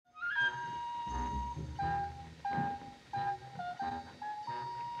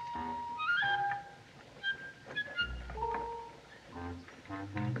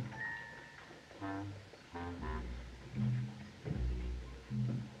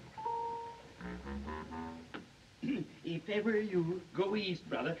ever you go east,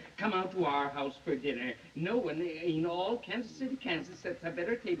 brother, come out to our house for dinner. No one in all Kansas City, Kansas sets a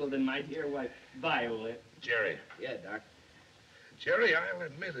better table than my dear wife, Viola. Jerry. Yeah, Doc. Jerry, I'll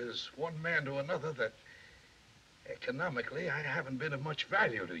admit as one man to another that economically I haven't been of much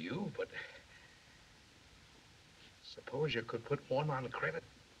value to you, but suppose you could put one on credit.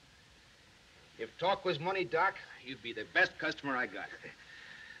 If talk was money, Doc, you'd be the best customer I got.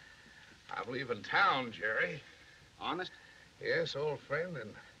 I'm leaving town, Jerry. Honest? Yes, old friend,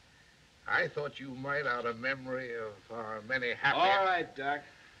 and I thought you might, out of memory of our many happy... All right, Doc.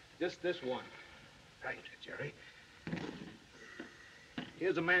 Just this one. Right, Jerry.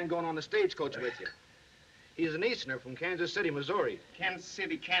 Here's a man going on the stagecoach with you. He's an Easterner from Kansas City, Missouri. Kansas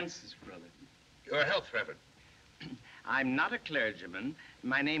City, Kansas, brother. Your health, Reverend. I'm not a clergyman.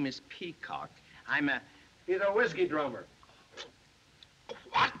 My name is Peacock. He's a whiskey drummer.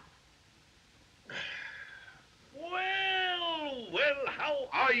 What? Well, how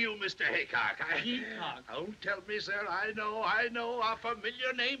are you, Mr. Haycock? Peacock. Don't tell me, sir. I know, a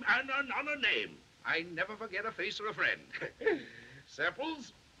familiar name and another name. I never forget a face or a friend.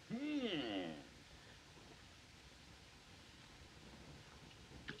 Samples?